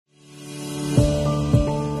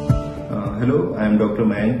Hello, I am Dr.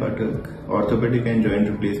 Mayank Pathak, Orthopaedic and Joint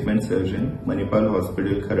Replacement Surgeon, Manipal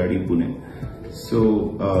Hospital, Kharadi, Pune.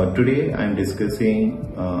 So today I am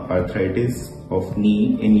discussing arthritis of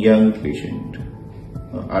knee in young patient.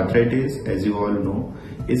 Arthritis, as you all know,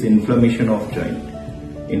 is inflammation of joint.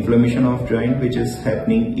 Inflammation of joint which is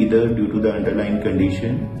happening either due to the underlying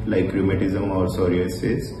condition like rheumatism or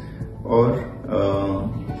psoriasis, or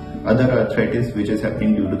other arthritis which is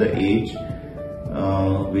happening due to the age,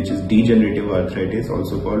 which is degenerative arthritis,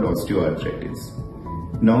 also called osteoarthritis.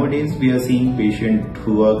 Nowadays we are seeing patients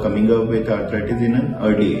who are coming up with arthritis in an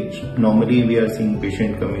early age. Normally we are seeing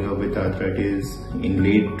patients coming up with arthritis in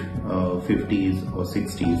late 50s or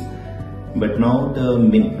 60s. But now the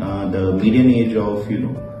median age of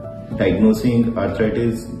diagnosed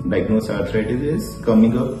arthritis is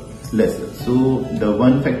coming up lesser. So the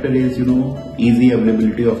one factor is easy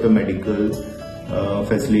availability of the medical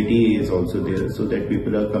facility is also there, so that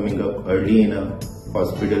people are coming up early in a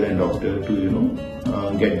hospital and doctor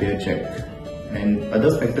to get their check. And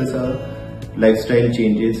other factors are lifestyle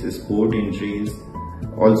changes, sport injuries,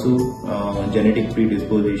 also genetic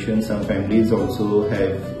predisposition. Some families also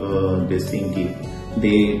have this thing,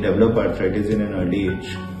 they develop arthritis in an early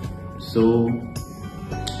age. So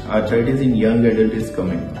arthritis in young adult is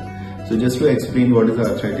common. So just to explain what is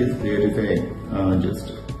arthritis, there is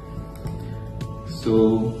a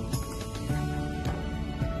so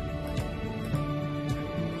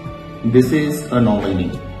this is a normal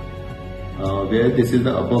knee, where this is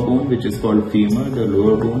the upper bone which is called femur, the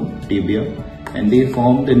lower bone tibia, and they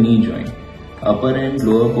form the knee joint. Upper and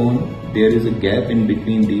lower bone, there is a gap in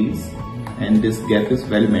between these, and this gap is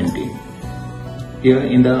well maintained. Here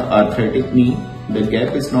in the arthritic knee, the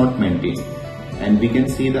gap is not maintained, and we can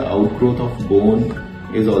see the outgrowth of bone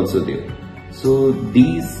is also there. So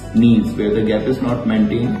these knees where the gap is not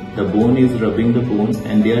maintained, the bone is rubbing the bone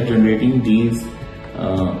and they are generating these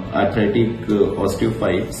arthritic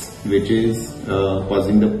osteophytes, which is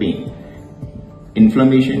causing the pain.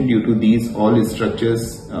 Inflammation due to these all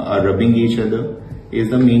structures are rubbing each other is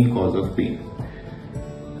the main cause of pain.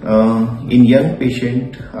 In young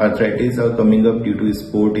patient, arthritis are coming up due to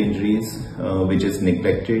sport injuries which is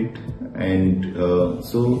neglected, and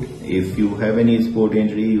so if you have any sport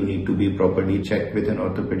injury, you need to be properly checked with an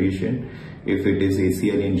orthopedician. If it is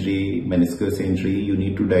ACL injury, meniscus injury, you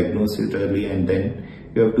need to diagnose it early, and then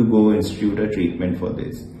you have to go institute a treatment for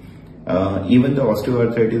this. Even the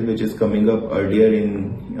osteoarthritis which is coming up earlier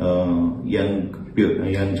in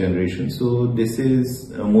young generation, so this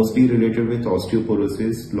is mostly related with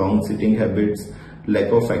osteoporosis, long sitting habits,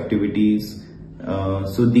 lack of activities.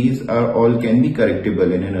 So these are all can be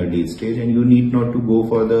correctable in an early stage, and you need not to go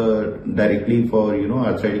for directly for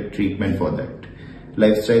arthritic treatment for that.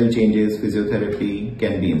 Lifestyle changes, physiotherapy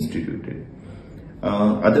can be instituted.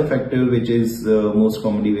 Other factor which is most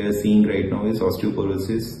commonly we are seeing right now is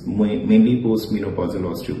osteoporosis, mainly postmenopausal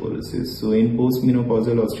osteoporosis. So in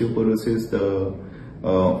postmenopausal osteoporosis, the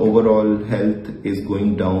overall health is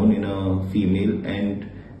going down in a female, and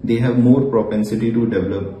they have more propensity to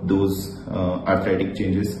develop those arthritic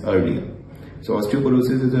changes earlier. So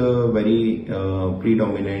osteoporosis is a very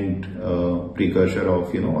predominant precursor of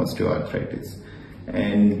osteoarthritis.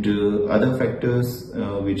 And other factors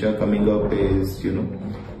which are coming up is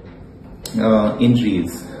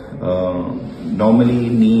injuries, normally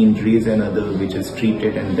knee injuries and other which is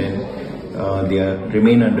treated and then they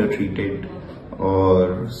remain under treated,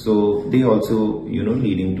 or so they also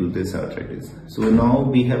leading to this arthritis. So now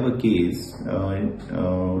we have a case,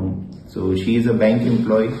 so she is a bank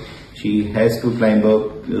employee, she has to climb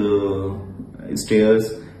up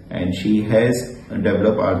stairs, and she has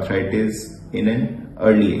developed arthritis in an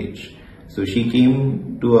early age. So she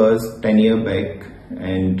came to us 10 years back,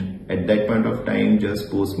 and at that point of time, just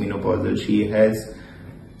postmenopausal, she has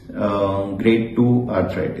grade 2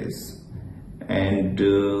 arthritis. And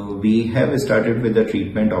we have started with the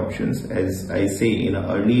treatment options. As I say, in an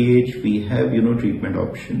early age, we have treatment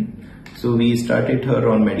option. So we started her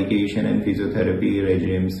on medication and physiotherapy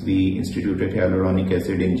regimes. We instituted hyaluronic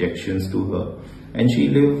acid injections to her, and she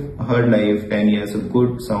lived her life 10 years of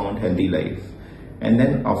good, sound, healthy life. And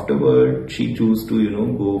then afterward, she chose to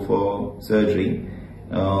go for surgery.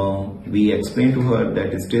 We explained to her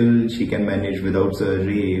that still she can manage without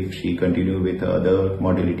surgery if she continue with other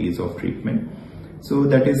modalities of treatment. So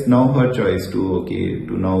that is now her choice to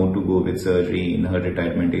go with surgery in her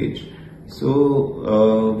retirement age.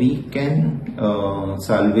 So we can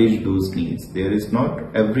salvage those knees. There is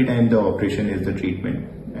not every time the operation is the treatment,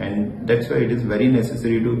 and that's why it is very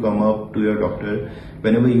necessary to come up to your doctor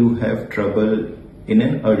whenever you have trouble in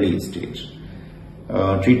an early stage.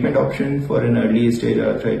 Treatment option for an early stage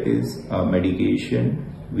arthritis, medication.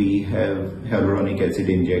 We have hyaluronic acid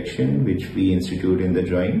injection, which we institute in the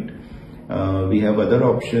joint. We have other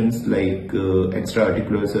options like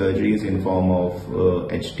extra-articular surgeries in form of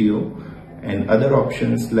HTO, and other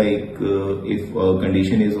options like if a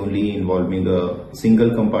condition is only involving a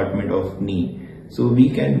single compartment of knee, so we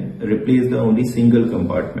can replace the only single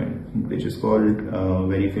compartment, which is called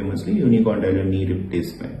very famously unicondylar knee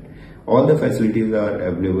replacement. All the facilities are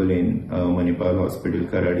available in Manipal Hospital,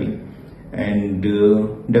 Kharadi, and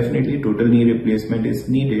definitely total knee replacement is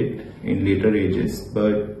needed in later ages,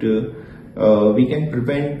 but we can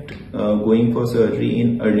prevent going for surgery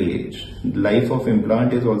in early age. Life of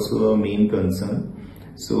implant is also a main concern.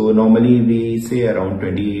 So normally we say around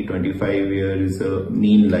 20-25 years is a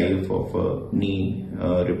mean life of a knee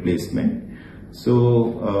replacement.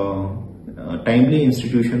 So timely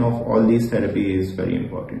institution of all these therapy is very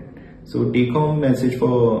important. So take home message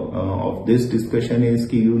for of this discussion is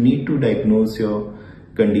that you need to diagnose your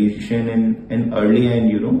condition in an early and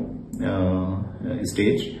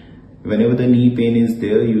stage. Whenever the knee pain is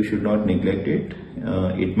there, you should not neglect it.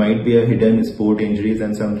 It might be a hidden sport injuries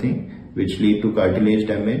and something which lead to cartilage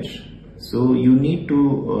damage. So you need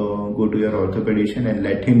to go to your orthopedician and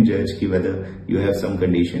let him judge whether you have some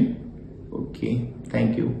condition. Okay,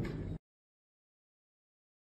 thank you.